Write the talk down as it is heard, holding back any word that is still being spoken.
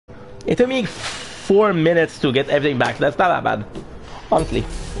It took me 4 minutes to get everything back. So that's not that bad, honestly.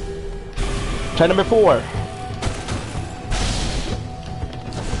 Try number 4.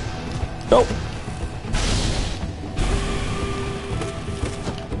 Nope.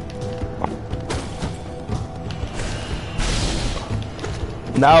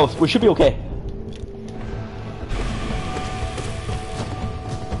 Now we should be okay.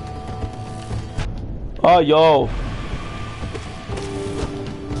 Oh, yo.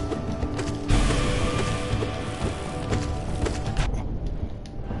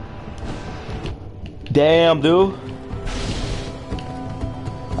 Damn, dude.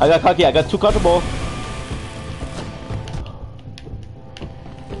 I got cocky. I got too comfortable.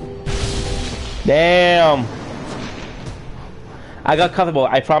 Damn. I got comfortable.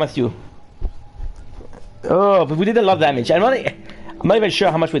 I promise you. Oh, but we did a lot of damage. I'm not even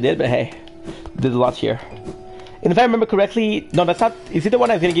sure how much we did, but hey, we did a lot here. And if I remember correctly, no, that's not. Is it the one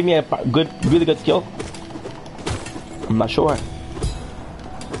that's gonna give me a really good skill? I'm not sure.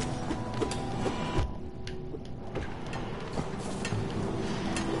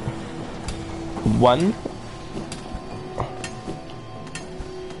 One.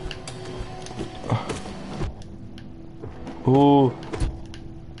 Ooh.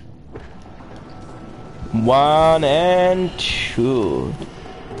 1 and 2.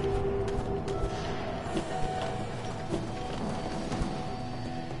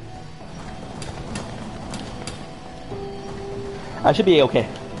 I should be okay.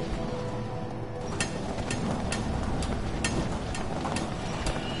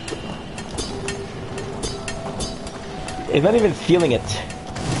 It's not even feeling it.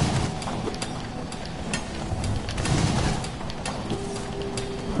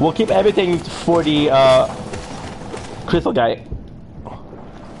 We'll keep everything for the crystal guy.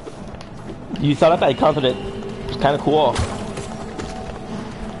 You saw that? I counted it. It's kind of cool.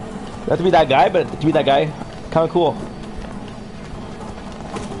 Not to be that guy, but to be that guy, kind of cool.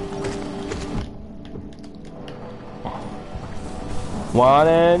 One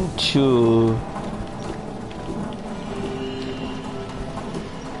and 2.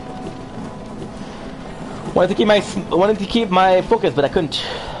 Wanted to keep my focus, but I couldn't.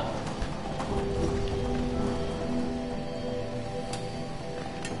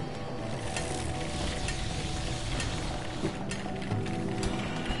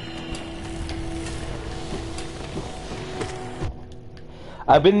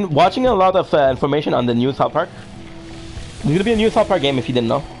 I've been watching a lot of information on the new South Park. There's gonna be a new South Park game if you didn't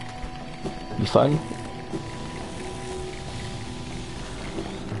know. It'll be fun.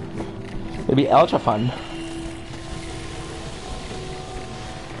 It'll be ultra fun.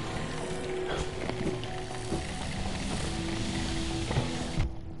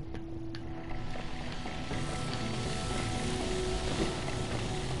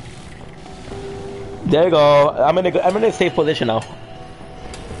 There you go. I'm in a safe position now.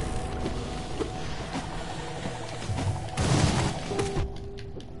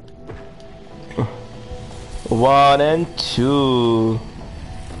 One and 2.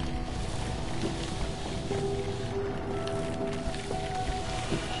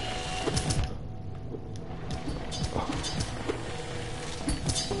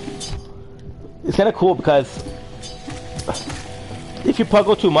 It's kind of cool because if you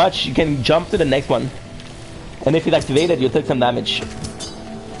puggle too much, you can jump to the next one. And if it's activated, you'll take some damage.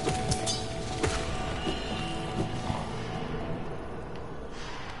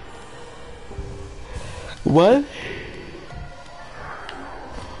 What?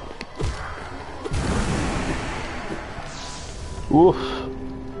 Oof.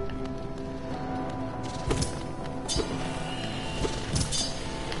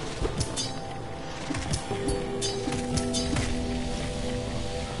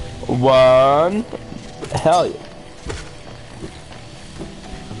 One. Hell yeah.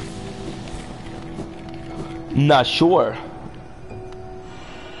 Not sure.